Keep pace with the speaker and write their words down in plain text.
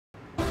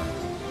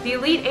The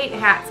Elite 8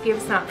 hats gave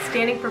us an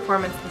outstanding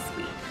performance this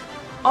week.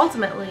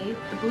 Ultimately,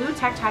 the blue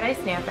tech tie-dye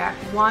snapback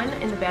won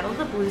in the Battle of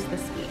the Blues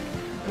this week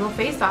and will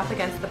face off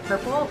against the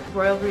purple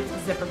Royal Roots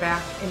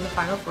zipperback in the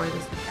Final Four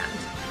this weekend.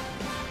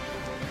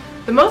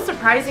 The most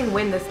surprising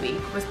win this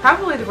week was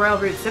probably the Royal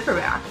Roots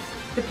zipperback.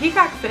 The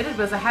peacock fitted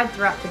was ahead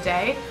throughout the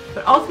day,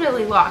 but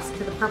ultimately lost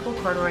to the purple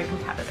corduroy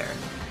competitor.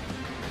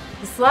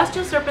 The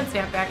Celestial Serpent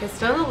snapback is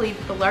still in the lead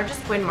with the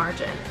largest win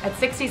margin at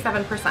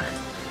 67%,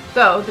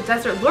 though the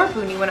Desert Lure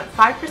Boonie went up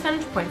 5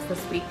 percentage points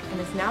this week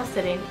and is now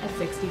sitting at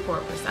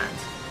 64%.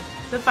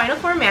 The Final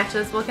Four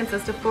matches will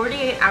consist of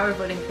 48-hour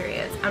voting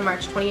periods on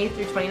March 28th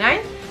through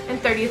 29th and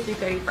 30th through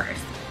 31st.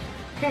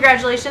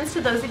 Congratulations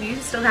to those of you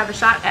who still have a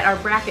shot at our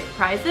bracket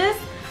prizes,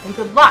 and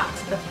good luck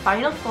to the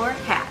Final Four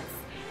hats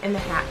in the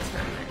hat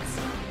tournament.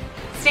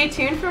 Stay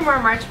tuned for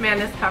more March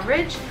Madness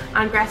coverage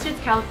on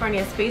Grassroots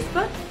California's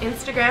Facebook,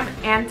 Instagram,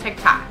 and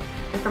TikTok.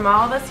 And from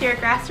all of us here at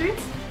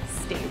Grassroots,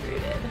 stay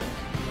rooted.